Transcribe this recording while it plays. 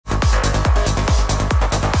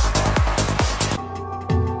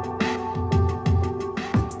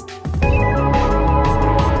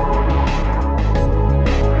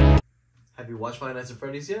Have you watched Five Nights at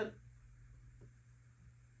Freddy's yet?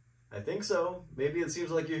 I think so. Maybe it seems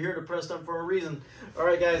like you're here to press them for a reason.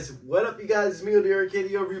 Alright guys, what up you guys? It's me, the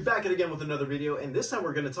Arcade over here, back again with another video, and this time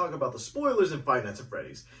we're going to talk about the spoilers in Five Nights at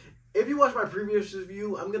Freddy's. If you watched my previous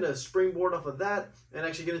review, I'm going to springboard off of that and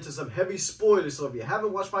actually get into some heavy spoilers. So if you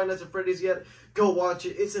haven't watched Five Nights at Freddy's yet, go watch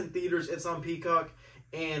it. It's in theaters, it's on Peacock,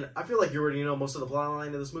 and I feel like you already know most of the plot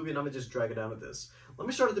line of this movie, and I'm going to just drag it down with this. Let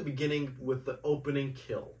me start at the beginning with the opening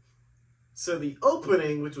kill. So the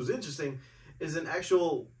opening, which was interesting, is an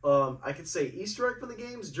actual, I could say, Easter egg for the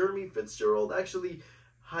games. Jeremy Fitzgerald actually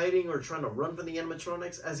hiding or trying to run from the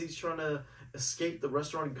animatronics as he's trying to escape the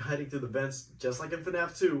restaurant, hiding through the vents, just like in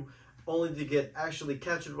FNAF 2, only to get actually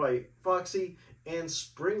captured by Foxy and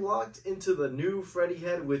spring-locked into the new Freddy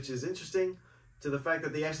head, which is interesting to the fact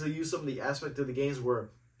that they actually use some of the aspect of the games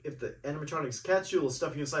where if the animatronics catch you, it'll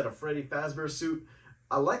stuff you inside a Freddy Fazbear suit.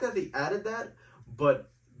 I like that they added that, but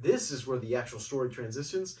this is where the actual story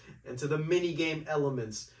transitions into the mini-game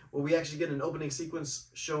elements, where we actually get an opening sequence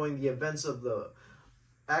showing the events of the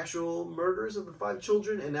actual murders of the 5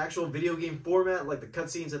 children in actual video game format, like the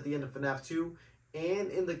cutscenes at the end of FNAF 2 and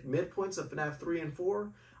in the midpoints of FNAF 3 and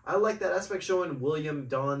 4. I like that aspect, showing William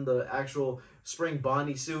don the actual spring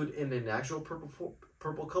Bonnie suit in an actual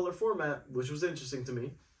purple color format, which was interesting to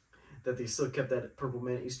me, that they still kept that Purple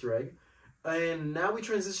Man Easter egg. And now we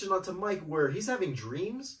transition on to Mike, where he's having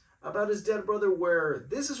dreams about his dead brother, where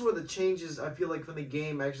this is where the changes, I feel like, from the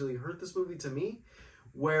game actually hurt this movie to me,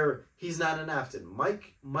 where he's not an Afton.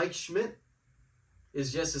 Mike Schmidt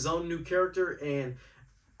is just his own new character, and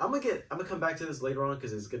I'm gonna come back to this later on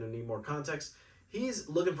because it's gonna need more context. He's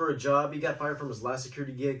looking for a job. He got fired from his last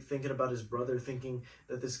security gig, thinking about his brother, thinking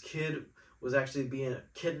that this kid was actually being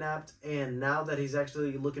kidnapped, and now that he's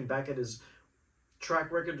actually looking back at his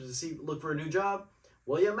track record to look for a new job,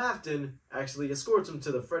 William Afton actually escorts him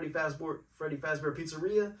to the Freddy Fazbear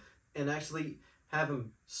Pizzeria and actually have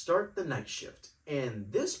him start the night shift. And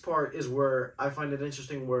this part is where I find it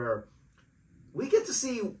interesting, where we get to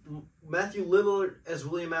see Matthew Lillard as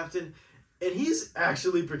William Afton, and he's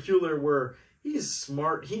actually peculiar, where he's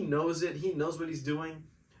smart, he knows it, he knows what he's doing.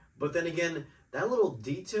 But then again, that little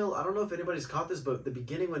detail, I don't know if anybody's caught this, but at the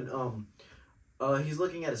beginning when he's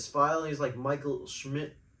looking at his file and he's like Michael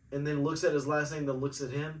Schmidt, and then looks at his last name, then looks at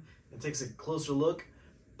him and takes a closer look.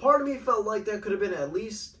 Part of me felt like that could have been at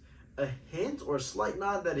least a hint or a slight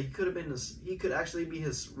nod that he could actually be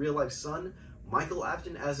his real life son, Michael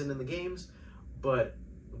Afton, as in the games. But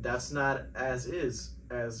that's not as is,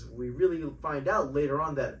 as we really find out later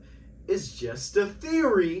on that it's just a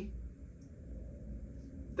theory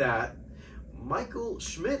that Michael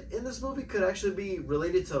Schmidt in this movie could actually be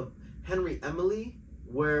related to Henry Emily,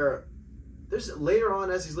 where there's later on,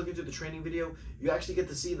 as he's looking through the training video, you actually get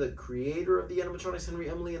to see the creator of the animatronics, Henry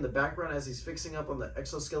Emily, in the background as he's fixing up on the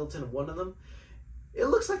exoskeleton of one of them. It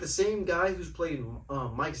looks like the same guy who's played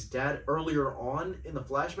Mike's dad earlier on in the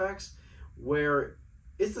flashbacks, where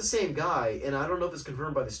it's the same guy, and I don't know if it's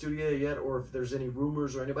confirmed by the studio yet or if there's any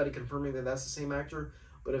rumors or anybody confirming that that's the same actor,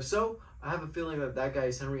 but if so, I have a feeling that that guy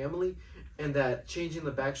is Henry Emily, and that changing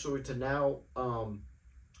the backstory to now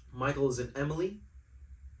Michael is an Emily,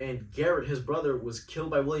 and Garrett, his brother, was killed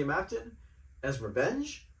by William Afton as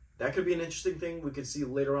revenge. That could be an interesting thing we could see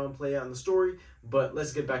later on play out in the story, but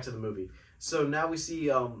let's get back to the movie. So now we see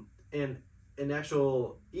in an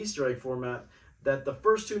actual Easter egg format that the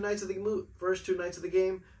first two nights of the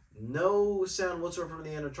game, no sound whatsoever from the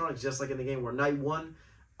animatronics, just like in the game, where night 1,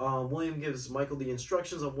 William gives Michael the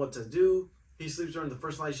instructions on what to do. He sleeps during the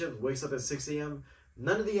first night shift, wakes up at 6 a.m.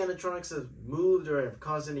 None of the animatronics have moved or have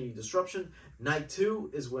caused any disruption. Night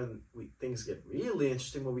 2 is when things get really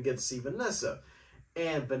interesting, when we get to see Vanessa.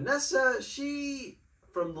 And Vanessa, she,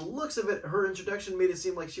 from the looks of it, her introduction made it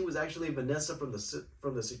seem like she was actually Vanessa from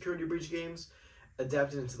the Security Breach games,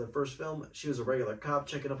 adapted into the first film. She was a regular cop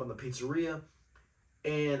checking up on the pizzeria.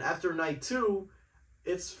 And after night 2,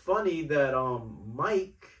 it's funny that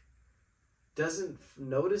Mike doesn't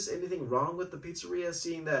notice anything wrong with the pizzeria,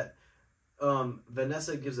 seeing that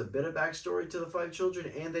Vanessa gives a bit of backstory to the 5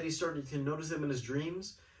 children, and that he started to notice them in his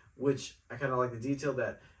dreams, which I kind of like the detail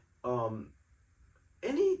that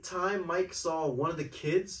anytime Mike saw one of the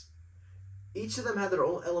kids, each of them had their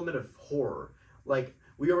own element of horror. Like,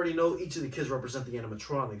 we already know each of the kids represent the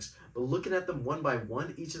animatronics, but looking at them one by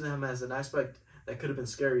one, each of them has an aspect that could have been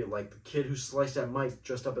scary, like the kid who sliced at Mike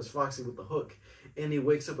dressed up as Foxy with the hook, and he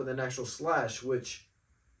wakes up with an actual slash, which,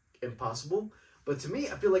 impossible. But to me,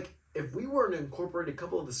 I feel like if we were to incorporate a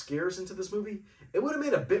couple of the scares into this movie, it would have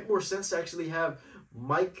made a bit more sense to actually have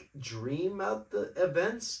Mike dream out the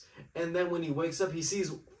events, and then when he wakes up, he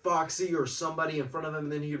sees Foxy or somebody in front of him,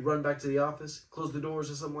 and then he'd run back to the office, close the doors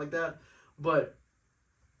or something like that. But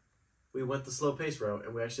we went the slow pace route,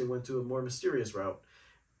 and we actually went to a more mysterious route.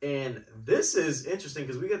 And this is interesting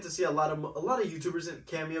because we get to see a lot of YouTubers in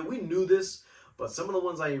cameo. We knew this, but some of the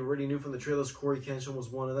ones I already knew from the trailers. Corey Kenshin was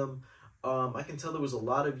one of them. I can tell there was a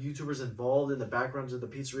lot of YouTubers involved in the backgrounds of the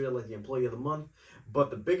pizzeria, like the Employee of the Month. But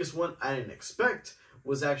the biggest one I didn't expect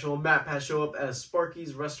was actual Matt Pat show up at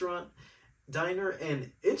Sparky's restaurant diner.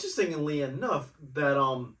 And interestingly enough, that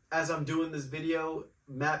as I'm doing this video,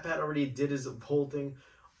 Matt Pat already did his whole thing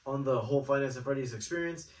on the whole Five Nights at Freddy's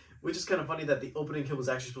experience, which is kind of funny that the opening kill was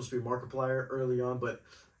actually supposed to be Markiplier early on, but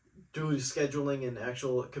due to scheduling and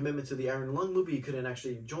actual commitment to the Iron Lung movie, he couldn't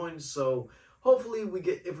actually join. So hopefully,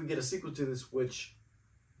 if we get a sequel to this, which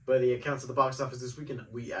by the accounts of the box office this weekend,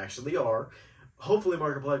 we actually are. Hopefully,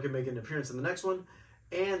 Markiplier can make an appearance in the next one.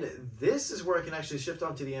 And this is where I can actually shift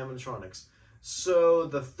on to the animatronics. So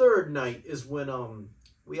the third night is when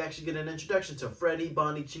we actually get an introduction to Freddy,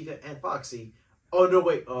 Bonnie, Chica, and Foxy. Oh, no,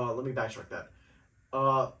 wait. Let me backtrack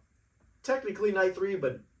that. Technically night 3,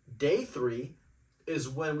 but day 3 is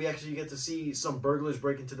when we actually get to see some burglars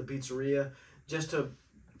break into the pizzeria just to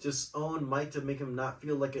own Mike, to make him not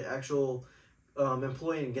feel like an actual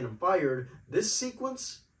employee and get him fired. This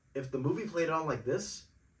sequence, if the movie played on like this,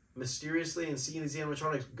 mysteriously, and seeing these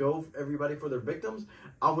animatronics go everybody for their victims,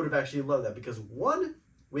 I would have actually loved that. Because one,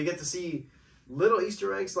 we get to see little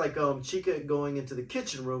Easter eggs like Chica going into the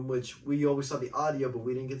kitchen room, which we always saw the audio, but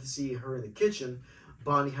we didn't get to see her in the kitchen.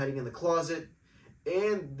 Bonnie hiding in the closet,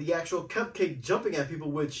 and the actual cupcake jumping at people,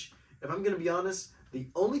 which, if I'm going to be honest, the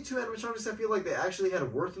only two animatronics I feel like they actually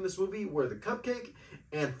had worth in this movie were the cupcake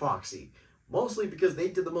and Foxy. Mostly because they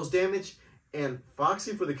did the most damage, and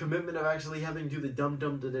Foxy for the commitment of actually having to do the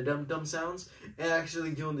dum-dum sounds, and actually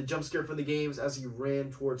doing the jump scare for the games as he ran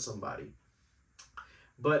towards somebody.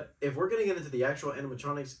 But if we're going to get into the actual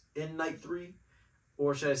animatronics in night 3,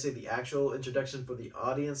 or should I say the actual introduction for the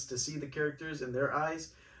audience to see the characters in their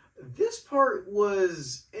eyes, this part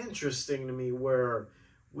was interesting to me, where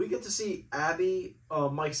we get to see Abby,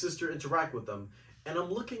 Mike's sister, interact with them. And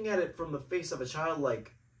I'm looking at it from the face of a child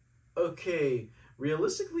like, okay,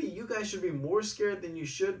 realistically, you guys should be more scared than you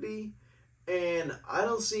should be. And I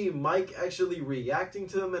don't see Mike actually reacting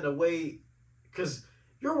to them in a way, because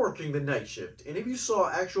you're working the night shift. And if you saw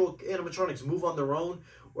actual animatronics move on their own,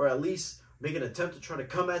 or at least make an attempt to try to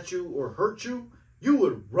come at you or hurt you, you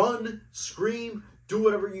would run, scream, do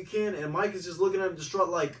whatever you can. And Mike is just looking at him distraught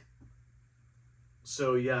like,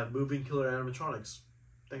 so yeah, moving killer animatronics.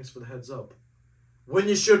 Thanks for the heads up. When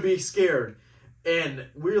you should be scared. And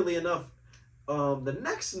weirdly enough, the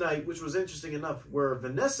next night, which was interesting enough, where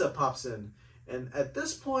Vanessa pops in. And at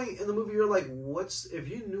this point in the movie, you're like, if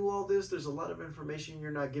you knew all this, there's a lot of information you're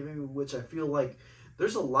not giving me, which I feel like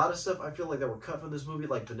there's a lot of stuff I feel like that were cut from this movie,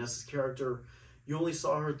 like Vanessa's character. You only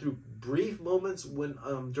saw her through brief moments when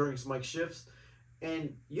during Mike's shifts,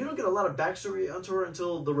 and you don't get a lot of backstory onto her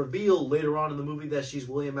until the reveal later on in the movie that she's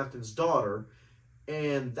William Afton's daughter.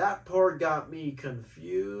 And that part got me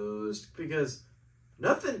confused because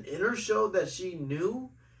nothing in her showed that she knew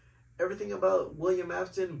everything about William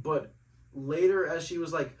Afton, but later as she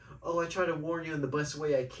was like, oh, I try to warn you in the best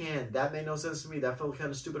way I can. That made no sense to me. That felt kind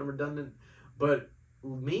of stupid and redundant. But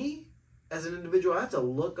me, as an individual, I have to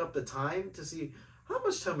look up the time to see how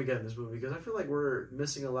much time we got in this movie, because I feel like we're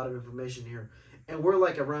missing a lot of information here. And we're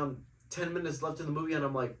like around 10 minutes left in the movie, and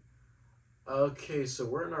I'm like, okay, so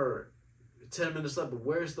we're in our 10 minutes left, but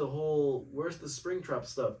where's the Springtrap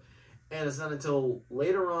stuff? And it's not until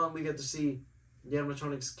later on we get to see the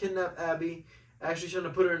animatronics kidnap Abby, actually trying to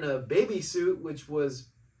put her in a baby suit, which was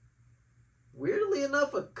weirdly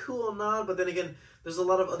enough a cool nod. But then again, there's a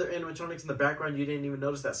lot of other animatronics in the background you didn't even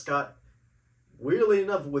notice that Scott, weirdly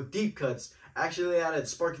enough, with deep cuts, actually added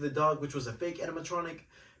Sparky the dog, which was a fake animatronic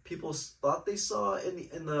people thought they saw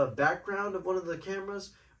in the background of one of the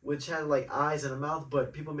cameras, which had like eyes and a mouth,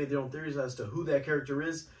 but people made their own theories as to who that character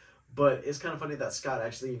is. But it's kind of funny that Scott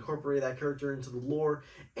actually incorporated that character into the lore.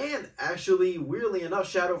 And actually, weirdly enough,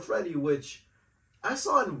 Shadow Freddy, which I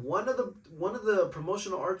saw in one of the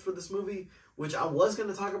promotional arts for this movie, which I was going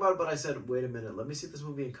to talk about, but I said, wait a minute, let me see this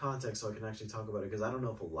movie in context so I can actually talk about it, because I don't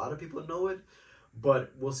know if a lot of people know it,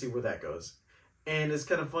 but we'll see where that goes. And it's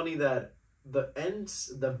kind of funny that the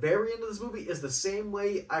very end of this movie is the same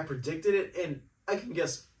way I predicted it, and I can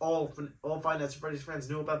guess all Five Nights at Freddy's fans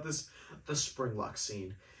knew about this, the Springlock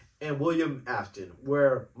scene. And William Afton,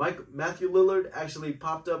 where Matthew Lillard actually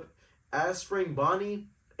popped up as Spring Bonnie,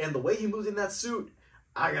 And the way he moved in that suit,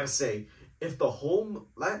 I gotta say, if the whole,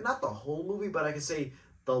 not the whole movie, but I can say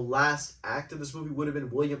the last act of this movie would have been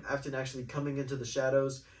William Afton actually coming into the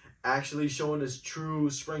shadows, actually showing his true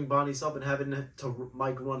Spring Bonnie self and having to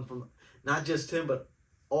Mike run from not just him, but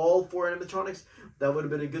all 4 animatronics, that would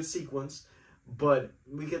have been a good sequence. But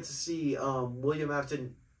we get to see William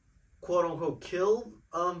Afton, quote unquote, kill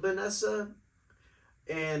Vanessa,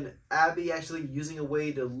 and Abby actually using a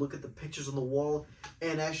way to look at the pictures on the wall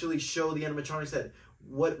and actually show the animatronics that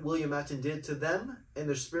what William Afton did to them and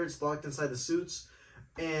their spirits locked inside the suits.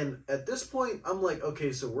 And at this point, I'm like,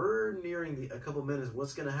 okay, so we're nearing a couple minutes.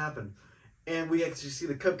 What's going to happen? And we actually see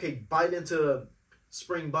the cupcake bite into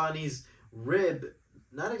Spring Bonnie's rib.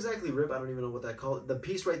 Not exactly rib. I don't even know what that called. The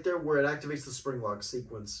piece right there where it activates the spring lock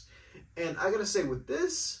sequence. And I got to say, with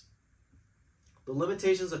this, the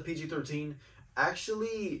limitations of PG-13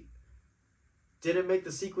 actually didn't make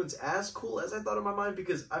the sequence as cool as I thought in my mind,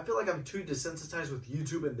 because I feel like I'm too desensitized with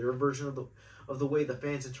YouTube and their version of the way the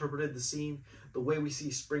fans interpreted the scene, the way we see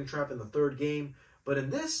Springtrap in the 3rd game. But in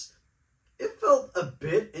this, it felt a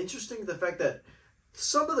bit interesting, the fact that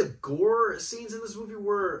some of the gore scenes in this movie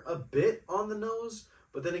were a bit on the nose,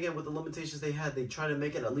 but then again, with the limitations they had, they tried to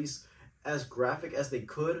make it at least as graphic as they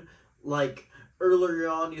could. Like, earlier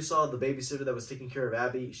on, you saw the babysitter that was taking care of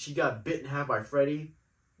Abby. She got bit in half by Freddy.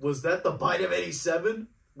 Was that the bite of 87?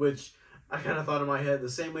 Which I kind of thought in my head. The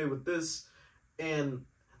same way with this. And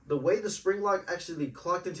the way the spring lock actually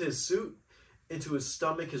clocked into his suit, into his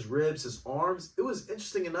stomach, his ribs, his arms, it was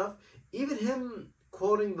interesting enough. Even him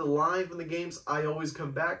quoting the line from the games, "I always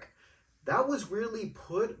come back," that was weirdly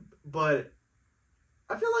put, but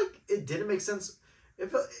I feel like it didn't make sense.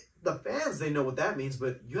 The fans, they know what that means,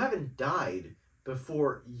 but you haven't died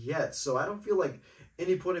before yet. So I don't feel like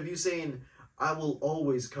any point of view saying, "I will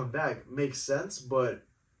always come back," makes sense. But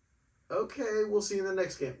okay, we'll see in the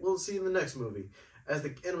next game. We'll see in the next movie. As the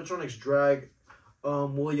animatronics drag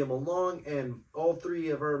William along, and all 3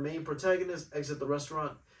 of our main protagonists exit the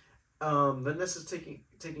restaurant. Vanessa's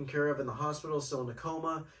taken care of in the hospital, still in a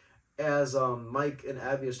coma, as Mike and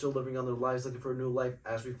Abby are still living on their lives, looking for a new life,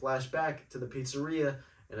 as we flash back to the pizzeria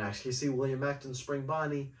and actually see William Afton, Spring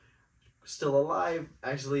Bonnie, still alive,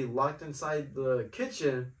 actually locked inside the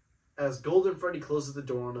kitchen, as Golden Freddy closes the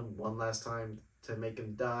door on him one last time to make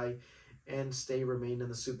him die and remain in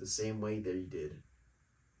the suit the same way that he did.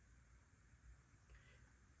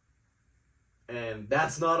 And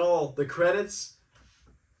that's not all. The credits,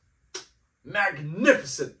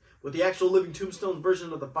 magnificent. With the actual Living Tombstones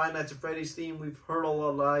version of the Five Nights at Freddy's theme we've heard all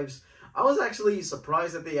our lives. I was actually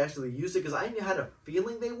surprised that they actually used it, because I had a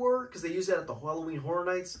feeling they were, because they used it at the Halloween Horror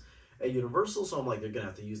Nights at Universal. So I'm like, they're going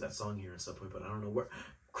to have to use that song here at some point, but I don't know where.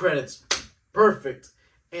 Credits, perfect.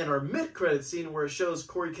 And our mid-credit scene where it shows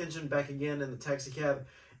Corey Kenshin back again in the taxi cab,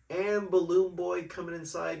 and Balloon Boy coming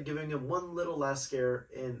inside, giving him one little last scare.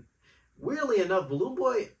 And weirdly enough, Balloon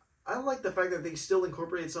Boy, I like the fact that they still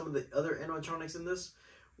incorporated some of the other animatronics in this,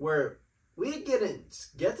 where we didn't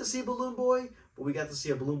get to see Balloon Boy, but we got to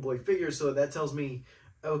see a Balloon Boy figure. So that tells me,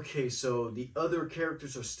 okay, so the other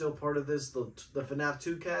characters are still part of this, the FNAF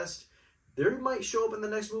 2 cast. They might show up in the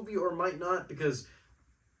next movie or might not, because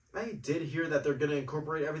I did hear that they're going to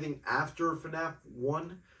incorporate everything after FNAF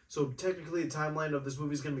 1. So technically the timeline of this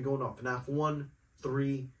movie is going to be going off FNAF 1,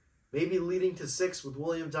 3, maybe leading to 6 with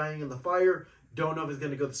William dying in the fire. Don't know if it's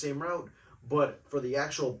going to go the same route. But for the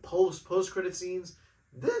actual post-credit scenes,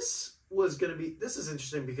 this is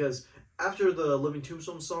interesting, because after the Living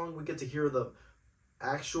Tombstone song, we get to hear the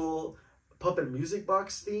actual puppet music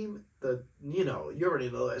box theme. You already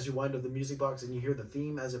know, as you wind up the music box and you hear the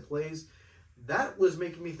theme as it plays. That was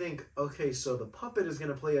making me think, okay, so the puppet is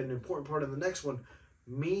going to play an important part in the next one.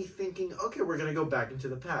 Me thinking, okay, we're going to go back into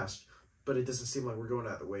the past. But it doesn't seem like we're going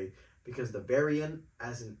that way, because the very end,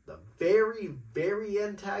 as in the very, very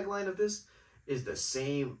end tagline of this, is the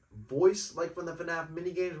same voice like from the FNAF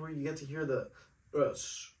minigames, where you get to hear the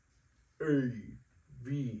S-A-V-E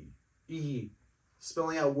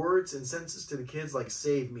spelling out words and sentences to the kids like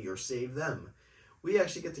 "save me" or "save them." We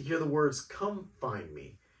actually get to hear the words "come find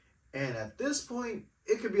me." And at this point,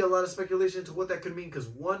 it could be a lot of speculation into what that could mean, because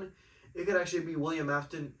one, it could actually be William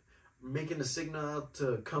Afton making a signal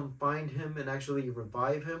to come find him and actually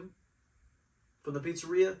revive him from the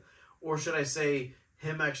pizzeria. Or should I say,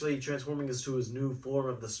 him actually transforming into his new form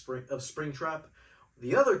of Springtrap.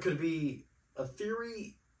 The other could be a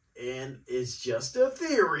theory, and it's just a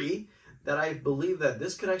theory, that I believe that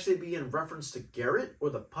this could actually be in reference to Garrett or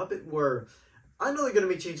the puppet, where I know they're going to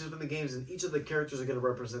make changes in the games, and each of the characters are going to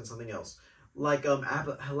represent something else. Like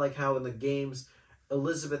how in the games,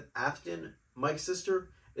 Elizabeth Afton, Mike's sister,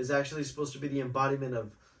 is actually supposed to be the embodiment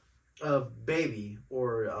of of Baby,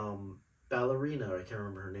 or Ballerina, I can't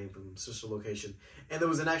remember her name from Sister Location. And there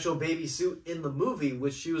was an actual baby suit in the movie,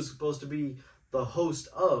 which she was supposed to be the host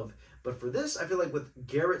of. But for this, I feel like with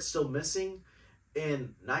Garrett still missing,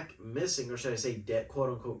 and not missing, or should I say dead, quote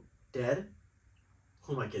unquote dead?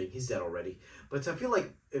 Who am I kidding? He's dead already. But I feel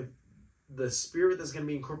like if the spirit that's going to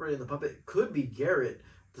be incorporated in the puppet could be Garrett,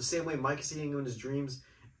 the same way Mike is seeing him in his dreams,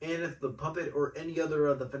 and if the puppet or any other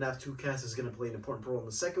of the FNAF 2 cast is going to play an important role in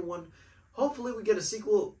the second one, hopefully we get a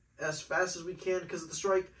sequel as fast as we can because of the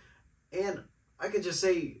strike. And I could just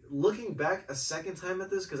say, looking back a second time at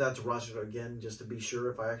this, because I have to watch it again just to be sure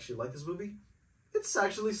if I actually like this movie, it's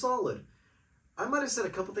actually solid. I might have said a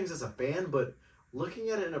couple things as a fan, but looking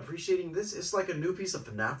at it and appreciating this, it's like a new piece of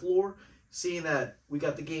FNAF lore, seeing that we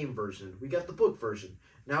got the game version, we got the book version,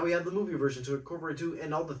 now we have the movie version to incorporate too,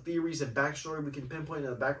 and all the theories and backstory we can pinpoint in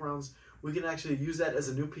the backgrounds, we can actually use that as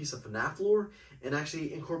a new piece of FNAF lore and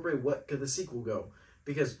actually incorporate what could the sequel go.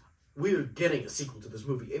 Because we're getting a sequel to this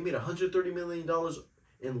movie. It made $130 million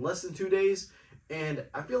in less than 2 days, and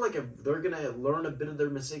I feel like if they're going to learn a bit of their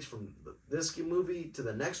mistakes from this movie to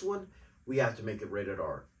the next one, we have to make it rated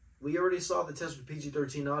R. We already saw the test with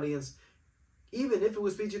PG-13 audience. Even if it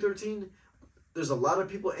was PG-13, there's a lot of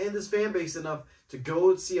people and this fan base enough to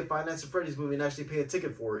go see a Five Nights at Freddy's movie and actually pay a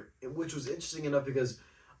ticket for it, which was interesting enough because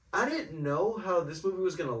I didn't know how this movie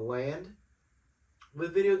was going to land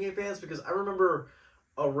with video game fans, because I remember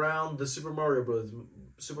around the Super Mario Bros.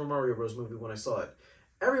 Movie when I saw it,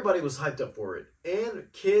 everybody was hyped up for it, and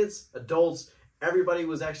kids, adults, everybody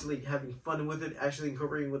was actually having fun with it, actually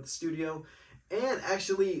incorporating with the studio, and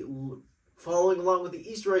actually following along with the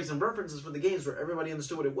Easter eggs and references for the games where everybody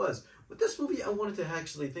understood what it was. With this movie, I wanted to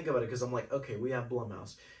actually think about it because I'm like, okay, we have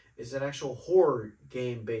Blumhouse. It's an actual horror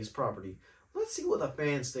game-based property. Let's see what the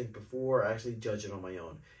fans think before I actually judge it on my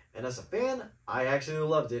own. And as a fan, I actually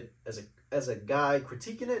loved it. As a guy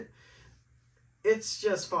critiquing it, it's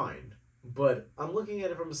just fine. But I'm looking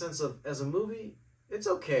at it from a sense of, as a movie, it's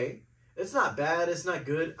okay. It's not bad, it's not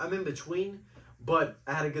good. I'm in between, but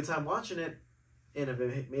I had a good time watching it. And if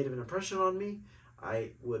it made an impression on me,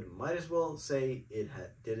 I might as well say it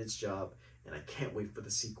did its job, and I can't wait for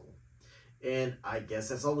the sequel. And I guess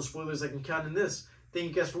that's all the spoilers I can count in this. Thank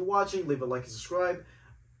you guys for watching. Leave a like and subscribe,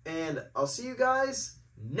 and I'll see you guys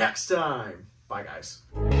next time. Bye, guys.